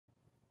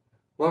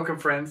Welcome,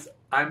 friends.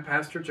 I'm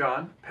Pastor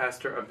John,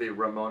 pastor of the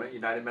Ramona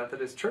United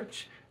Methodist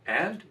Church,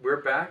 and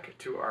we're back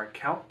to our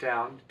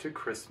countdown to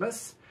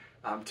Christmas.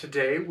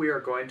 Today we are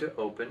going to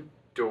open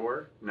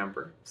door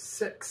number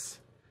 6.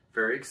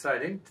 Very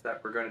exciting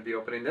that we're going to be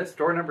opening this.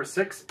 Door number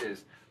 6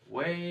 is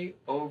way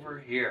over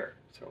here.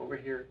 So over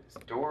here is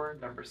door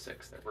number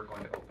 6 that we're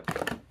going to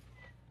open.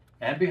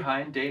 And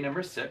behind day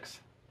number 6,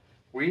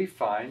 we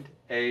find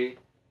a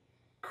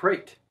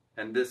crate.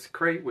 And this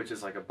crate, which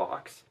is like a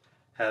box,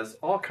 has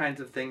all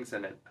kinds of things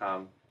in it.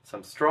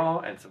 Some straw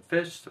and some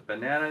fish, some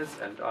bananas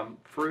and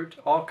fruit,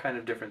 all kind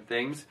of different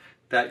things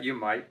that you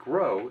might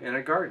grow in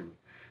a garden.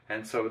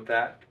 And so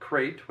that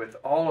crate with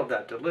all of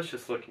that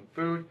delicious looking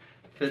food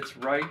fits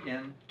right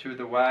into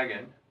the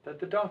wagon that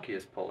the donkey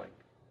is pulling.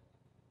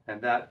 And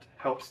that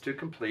helps to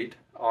complete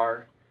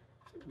our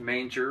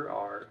manger,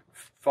 our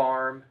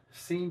farm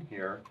scene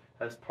here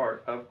as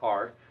part of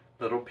our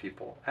Little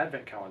People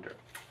Advent Calendar.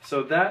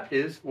 So that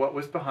is what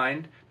was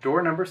behind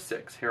door number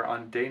 6 here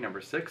on day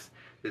number 6,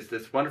 is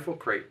this wonderful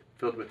crate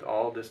filled with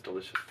all this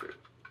delicious food.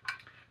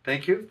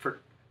 Thank you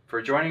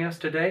for joining us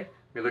today.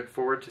 We look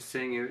forward to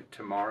seeing you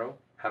tomorrow.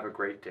 Have a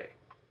great day.